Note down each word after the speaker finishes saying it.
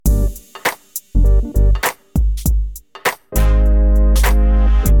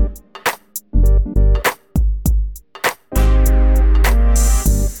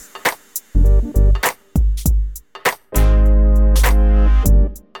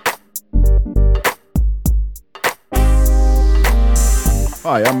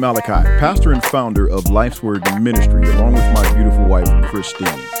Hi, I'm Malachi, pastor and founder of Life's Word Ministry, along with my beautiful wife, Christine.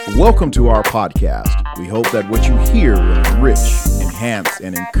 Welcome to our podcast. We hope that what you hear will enrich, enhance,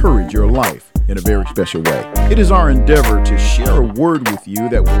 and encourage your life in a very special way. It is our endeavor to share a word with you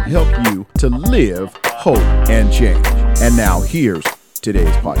that will help you to live, hope, and change. And now, here's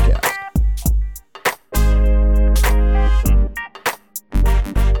today's podcast.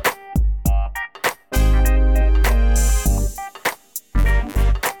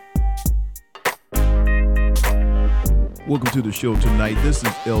 Welcome to the show tonight. This is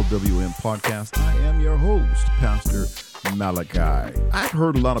LWM Podcast. I am your host, Pastor Malachi. I've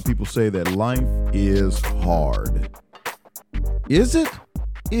heard a lot of people say that life is hard. Is it?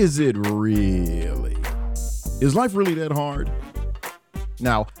 Is it really? Is life really that hard?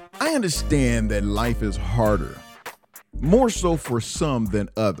 Now, I understand that life is harder, more so for some than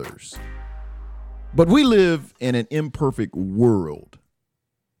others. But we live in an imperfect world.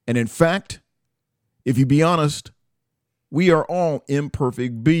 And in fact, if you be honest, we are all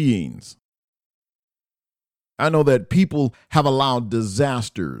imperfect beings. I know that people have allowed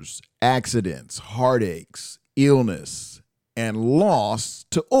disasters, accidents, heartaches, illness, and loss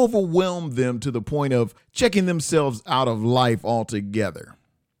to overwhelm them to the point of checking themselves out of life altogether.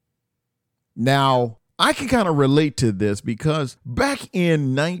 Now, I can kind of relate to this because back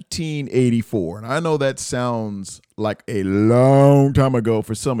in 1984, and I know that sounds like a long time ago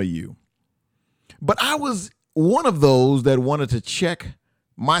for some of you, but I was one of those that wanted to check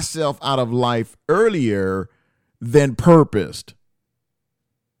myself out of life earlier than purposed.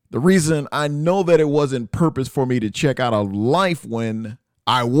 The reason I know that it wasn't purpose for me to check out of life when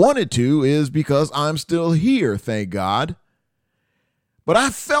I wanted to is because I'm still here, thank God. But I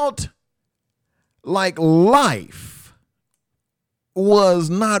felt like life was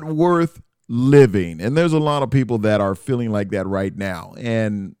not worth living. And there's a lot of people that are feeling like that right now.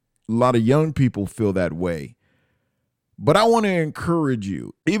 And a lot of young people feel that way. But I want to encourage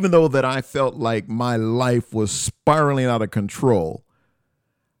you, even though that I felt like my life was spiraling out of control,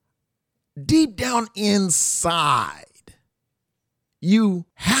 deep down inside, you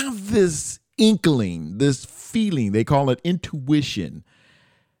have this inkling, this feeling, they call it intuition,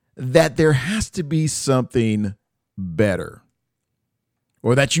 that there has to be something better,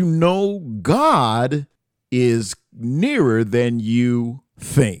 or that you know God is nearer than you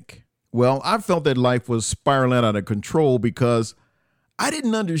think. Well, I felt that life was spiraling out of control because I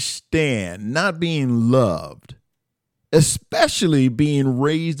didn't understand not being loved, especially being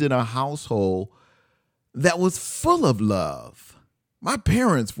raised in a household that was full of love. My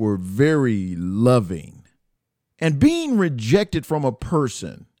parents were very loving, and being rejected from a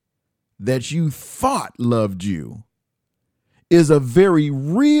person that you thought loved you is a very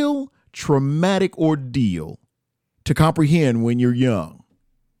real traumatic ordeal to comprehend when you're young.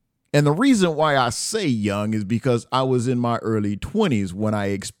 And the reason why I say young is because I was in my early 20s when I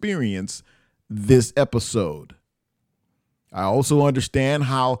experienced this episode. I also understand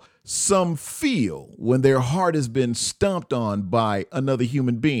how some feel when their heart has been stomped on by another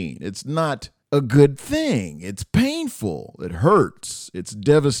human being. It's not a good thing. It's painful. It hurts. It's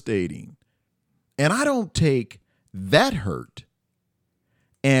devastating. And I don't take that hurt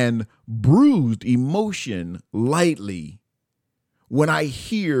and bruised emotion lightly when I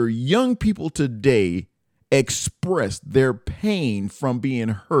hear young people today express their pain from being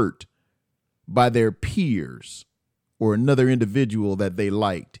hurt by their peers or another individual that they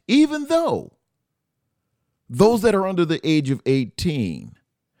liked, even though those that are under the age of 18,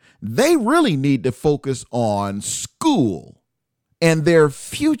 they really need to focus on school and their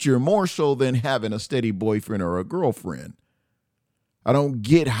future more so than having a steady boyfriend or a girlfriend. I don't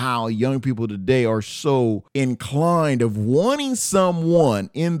get how young people today are so inclined of wanting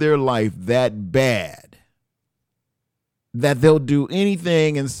someone in their life that bad that they'll do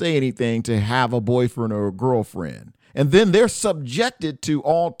anything and say anything to have a boyfriend or a girlfriend. And then they're subjected to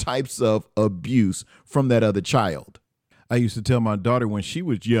all types of abuse from that other child. I used to tell my daughter when she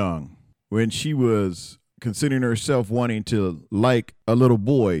was young, when she was considering herself wanting to like a little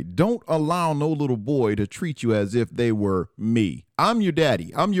boy, don't allow no little boy to treat you as if they were me. I'm your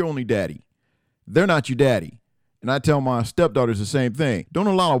daddy. I'm your only daddy. They're not your daddy. And I tell my stepdaughters the same thing. Don't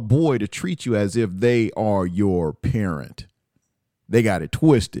allow a boy to treat you as if they are your parent. They got it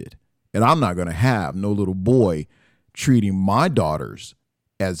twisted. And I'm not going to have no little boy treating my daughters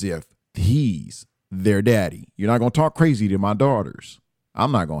as if he's their daddy. You're not going to talk crazy to my daughters.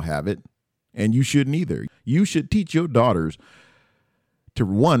 I'm not going to have it. And you shouldn't either. You should teach your daughters to,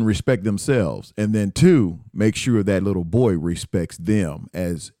 one, respect themselves, and then two, make sure that little boy respects them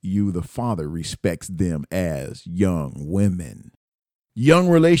as you, the father, respects them as young women. Young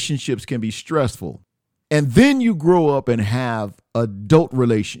relationships can be stressful. And then you grow up and have adult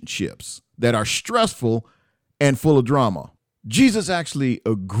relationships that are stressful and full of drama. Jesus actually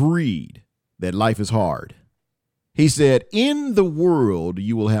agreed that life is hard. He said, "In the world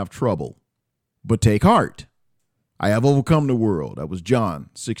you will have trouble, but take heart. I have overcome the world." That was John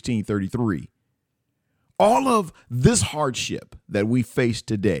 16:33. All of this hardship that we face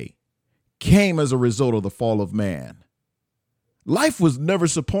today came as a result of the fall of man. Life was never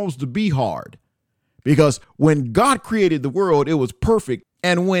supposed to be hard because when God created the world, it was perfect.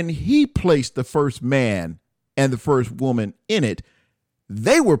 And when he placed the first man and the first woman in it,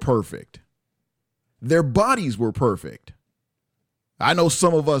 they were perfect. Their bodies were perfect. I know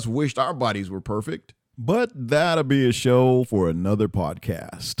some of us wished our bodies were perfect, but that'll be a show for another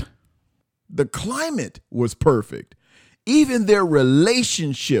podcast. The climate was perfect. Even their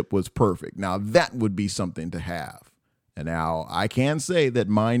relationship was perfect. Now, that would be something to have. And now I can say that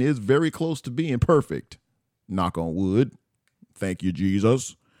mine is very close to being perfect. Knock on wood. Thank you,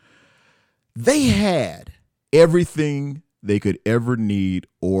 Jesus. They had everything they could ever need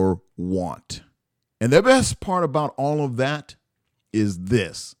or want. And the best part about all of that is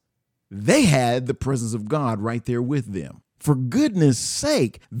this: they had the presence of God right there with them. For goodness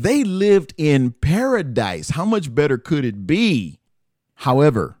sake, they lived in paradise. How much better could it be?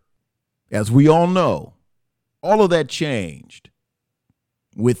 However, as we all know, all of that changed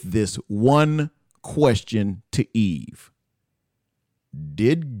with this one question to Eve.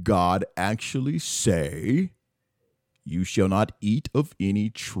 Did God actually say, "You shall not eat of any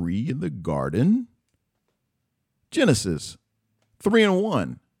tree in the garden"? Genesis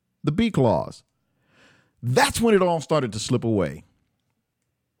 3:1, the B clause. That's when it all started to slip away.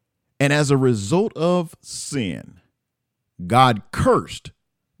 And as a result of sin, God cursed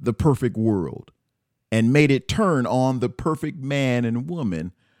the perfect world and made it turn on the perfect man and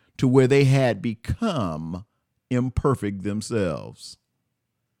woman to where they had become imperfect themselves.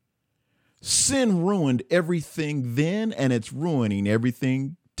 Sin ruined everything then, and it's ruining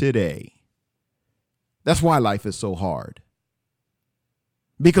everything today. That's why life is so hard.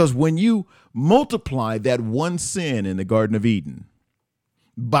 Because when you multiply that one sin in the Garden of Eden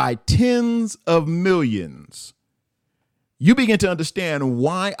by tens of millions, you begin to understand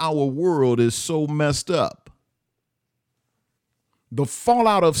why our world is so messed up. The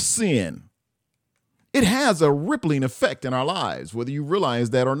fallout of sin, it has a rippling effect in our lives, whether you realize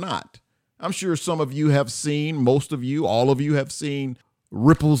that or not. I'm sure some of you have seen, most of you, all of you have seen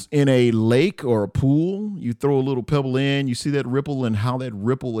ripples in a lake or a pool. You throw a little pebble in, you see that ripple and how that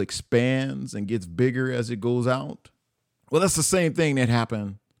ripple expands and gets bigger as it goes out. Well, that's the same thing that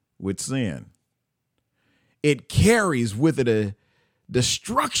happened with sin. It carries with it a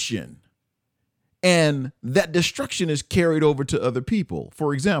destruction, and that destruction is carried over to other people.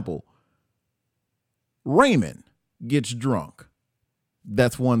 For example, Raymond gets drunk.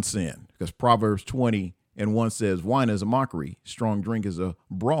 That's one sin, because Proverbs 20:1 says, "Wine is a mockery, strong drink is a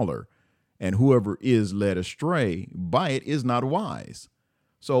brawler, and whoever is led astray by it is not wise."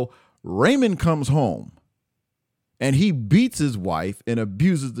 So Raymond comes home and he beats his wife and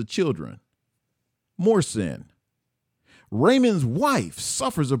abuses the children. More sin. Raymond's wife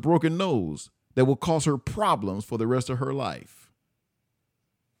suffers a broken nose that will cause her problems for the rest of her life.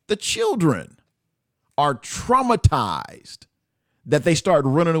 The children are traumatized that they start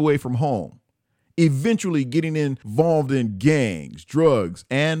running away from home, eventually getting involved in gangs, drugs,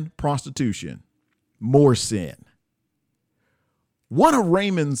 and prostitution. More sin. One of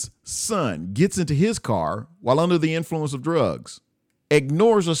Raymond's son gets into his car while under the influence of drugs,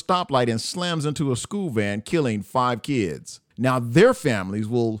 ignores a stoplight, and slams into a school van, killing 5 kids. Now their families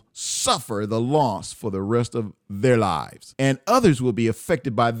will suffer the loss for the rest of their lives, and others will be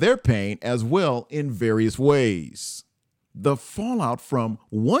affected by their pain as well in various ways. The fallout from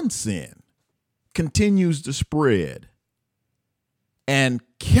one sin continues to spread, and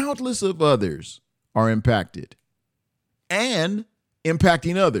countless of others are impacted and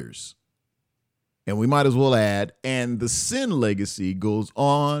impacting others. And we might as well add, and the sin legacy goes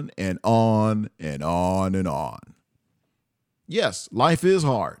on and on and on and on. Yes, life is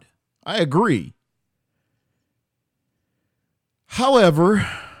hard. I agree. However,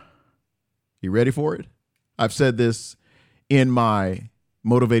 you ready for it? I've said this in my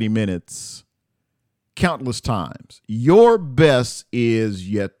Motivating Minutes countless times. Your best is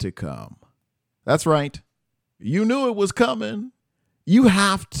yet to come. That's right. You knew it was coming. You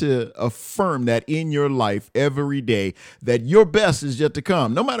have to affirm that in your life every day, that your best is yet to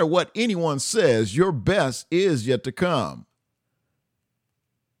come. No matter what anyone says, your best is yet to come.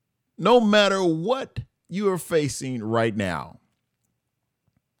 No matter what you are facing right now,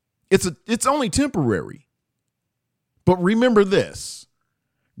 It's only temporary. But remember this.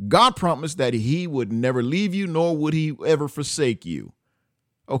 God promised that he would never leave you, nor would he ever forsake you.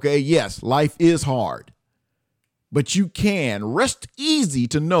 Okay, yes, life is hard. But you can rest easy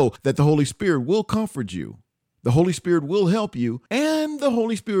to know that the Holy Spirit will comfort you. The Holy Spirit will help you, and the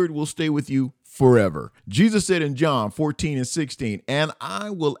Holy Spirit will stay with you forever. Jesus said in John 14:16, and I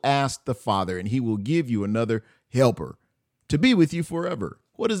will ask the Father, and he will give you another helper to be with you forever.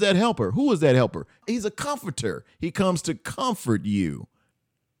 What is that helper? Who is that helper? He's a comforter. He comes to comfort you.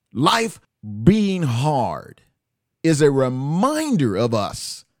 Life being hard is a reminder of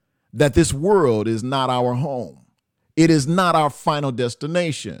us that this world is not our home. It is not our final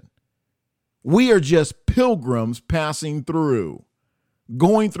destination. We are just pilgrims passing through.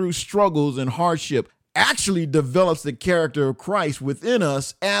 Going through struggles and hardship actually develops the character of Christ within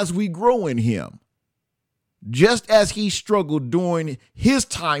us as we grow in him. Just as he struggled during his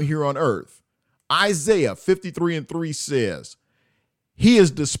time here on earth, Isaiah 53:3 says, he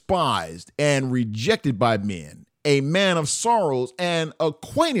is despised and rejected by men, a man of sorrows and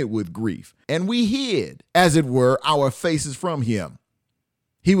acquainted with grief. And we hid, as it were, our faces from him.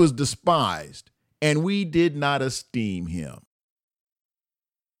 He was despised, and we did not esteem him.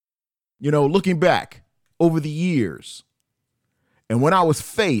 You know, looking back over the years, and when I was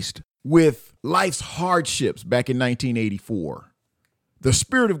faced with life's hardships back in 1984, the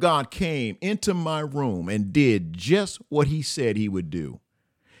Spirit of God came into my room and did just what he said he would do.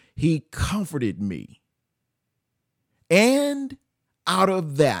 He comforted me. And out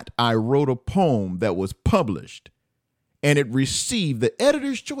of that, I wrote a poem that was published, and it received the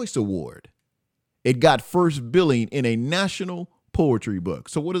Editor's Choice Award. It got first billing in a national poetry book.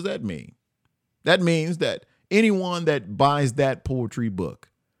 So what does that mean? That means that anyone that buys that poetry book,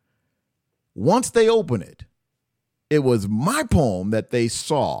 once they open it, it was my poem that they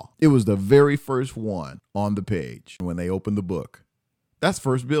saw. It was the very first one on the page when they opened the book. That's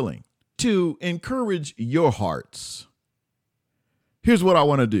first billing. To encourage your hearts, here's what I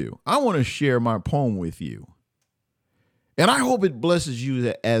want to do. I want to share my poem with you. And I hope it blesses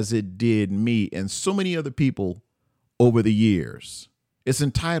you as it did me and so many other people over the years. It's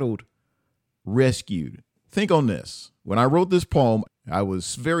entitled Rescued. Think on this. When I wrote this poem, I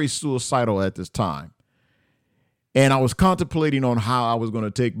was very suicidal at this time. And I was contemplating on how I was going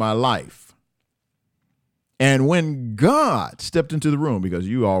to take my life. And when God stepped into the room, because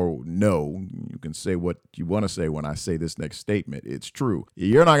you all know, you can say what you want to say when I say this next statement. It's true.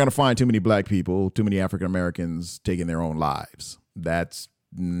 You're not going to find too many black people, too many African Americans taking their own lives. That's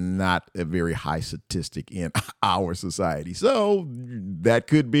not a very high statistic in our society. So that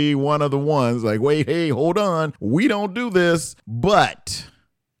could be one of the ones like, wait, hey, hold on. We don't do this. But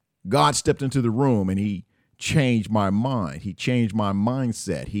God stepped into the room and he changed my mind. He changed my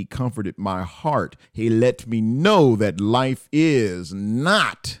mindset. He comforted my heart. He let me know that life is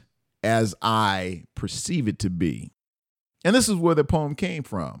not as I perceive it to be. And this is where the poem came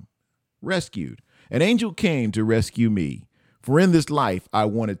from. Rescued. An angel came to rescue me. For in this life I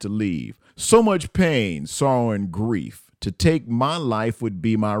wanted to leave. So much pain, sorrow, and grief. To take my life would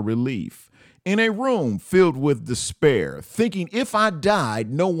be my relief. In a room filled with despair, thinking if I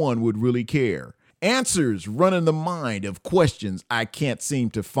died, no one would really care. Answers run in the mind of questions I can't seem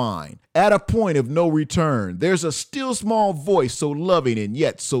to find. At a point of no return, there's a still small voice so loving and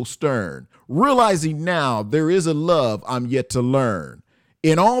yet so stern. Realizing now there is a love I'm yet to learn.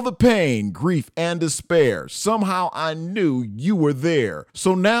 In all the pain, grief, and despair, somehow I knew you were there.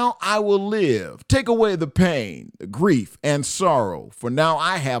 So now I will live. Take away the pain, the grief, and sorrow. For now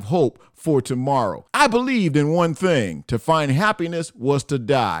I have hope for tomorrow. I believed in one thing. To find happiness was to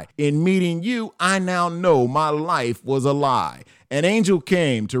die. In meeting you, I now know my life was a lie. An angel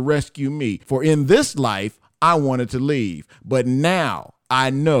came to rescue me. For in this life, I wanted to leave. But now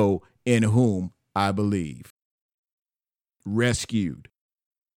I know in whom I believe. Rescued.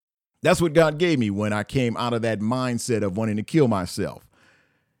 That's what God gave me when I came out of that mindset of wanting to kill myself,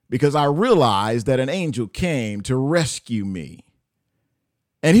 because I realized that an angel came to rescue me,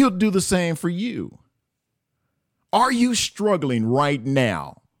 and he'll do the same for you. Are you struggling right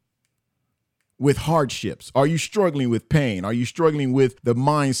now with hardships? Are you struggling with pain? Are you struggling with the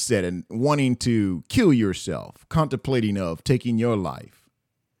mindset and wanting to kill yourself, contemplating of taking your life?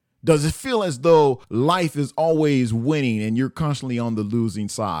 Does it feel as though life is always winning and you're constantly on the losing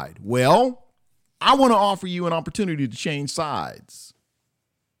side? Well, I want to offer you an opportunity to change sides,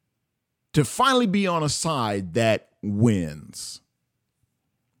 to finally be on a side that wins.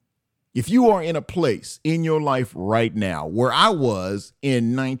 If you are in a place in your life right now where I was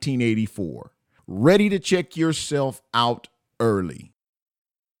in 1984, ready to check yourself out early,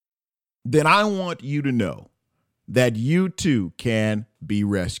 then I want you to know that you too can be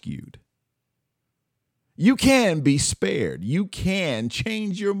rescued. You can be spared. You can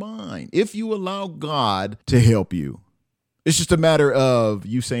change your mind if you allow God to help you. It's just a matter of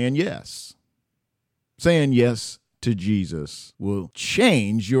you saying yes. Saying yes to Jesus will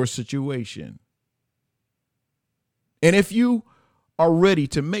change your situation. And if you are ready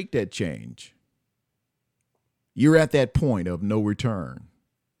to make that change, you're at that point of no return.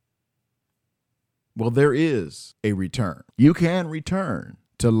 Well, there is a return. You can return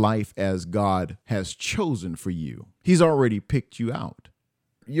to life as God has chosen for you. He's already picked you out.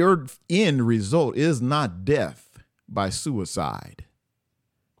 Your end result is not death by suicide.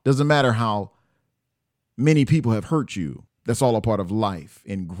 Doesn't matter how many people have hurt you. That's all a part of life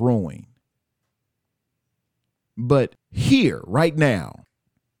and growing. But here, right now,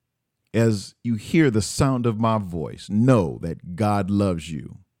 as you hear the sound of my voice, know that God loves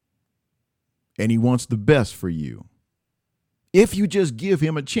you and he wants the best for you. If you just give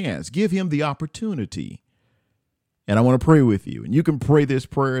him a chance, give him the opportunity. And I want to pray with you. And you can pray this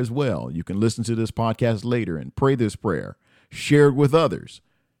prayer as well. You can listen to this podcast later and pray this prayer. Share it with others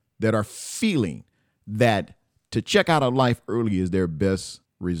that are feeling that to check out a life early is their best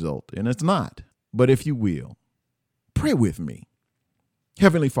result. And it's not. But if you will, pray with me.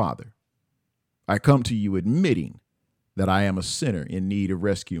 Heavenly Father, I come to you admitting that I am a sinner in need of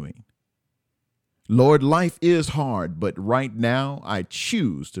rescuing. Lord, life is hard, but right now I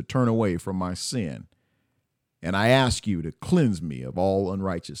choose to turn away from my sin, and I ask you to cleanse me of all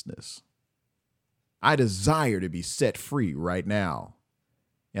unrighteousness. I desire to be set free right now,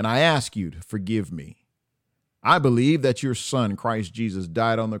 and I ask you to forgive me. I believe that your Son, Christ Jesus,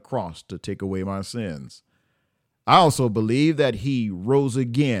 died on the cross to take away my sins. I also believe that he rose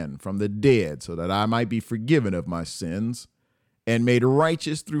again from the dead so that I might be forgiven of my sins and made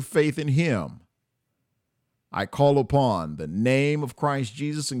righteous through faith in him. I call upon the name of Christ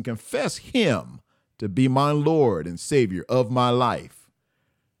Jesus and confess him to be my Lord and Savior of my life.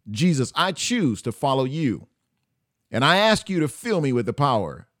 Jesus, I choose to follow you, and I ask you to fill me with the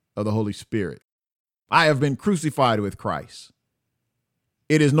power of the Holy Spirit. I have been crucified with Christ.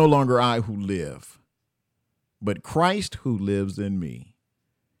 It is no longer I who live, but Christ who lives in me.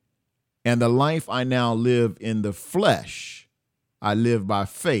 And the life I now live in the flesh, I live by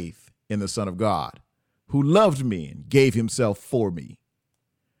faith in the Son of God, who loved me and gave himself for me.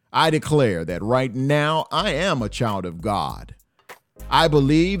 I declare that right now I am a child of God. I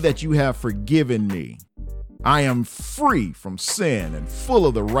believe that you have forgiven me. I am free from sin and full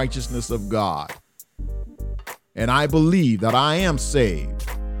of the righteousness of God. And I believe that I am saved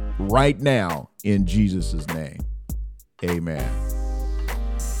right now in Jesus' name. Amen.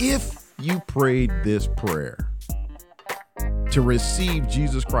 If you prayed this prayer to receive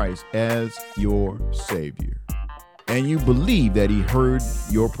Jesus Christ as your Savior, and you believe that he heard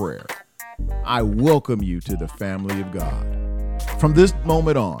your prayer, I welcome you to the family of God. From this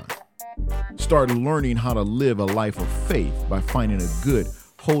moment on, start learning how to live a life of faith by finding a good,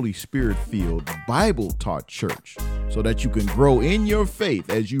 Holy Spirit-filled, Bible-taught church so that you can grow in your faith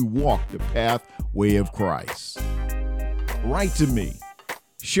as you walk the pathway of Christ. Write to me.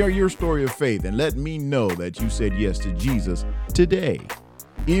 Share your story of faith and let me know that you said yes to Jesus today.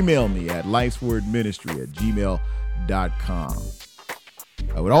 Email me at lifeswordministry@gmail.com.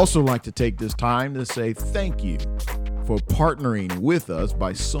 I would also like to take this time to say thank you for partnering with us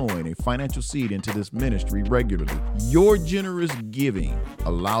by sowing a financial seed into this ministry regularly. Your generous giving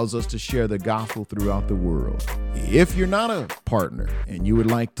allows us to share the gospel throughout the world. If you're not a partner and you would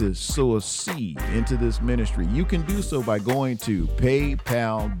like to sow a seed into this ministry, you can do so by going to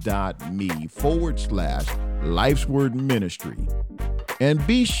paypal.me/lifeswordministry. And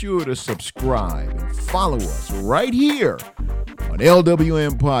be sure to subscribe and follow us right here on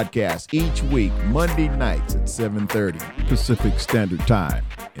LWM Podcast each week, Monday nights at 7:30 Pacific Standard Time.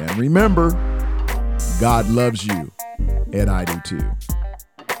 And remember, God loves you, and I do too.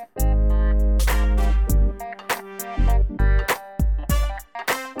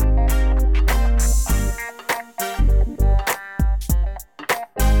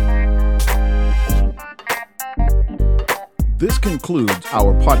 This concludes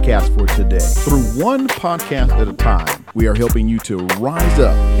our podcast for today. Through one podcast at a time, we are helping you to rise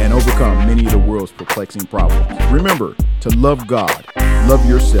up and overcome many of the world's perplexing problems. Remember to love God, love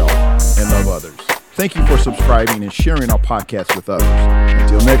yourself, and love others. Thank you for subscribing and sharing our podcast with others.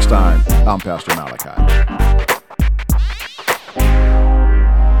 Until next time, I'm Pastor Malachi.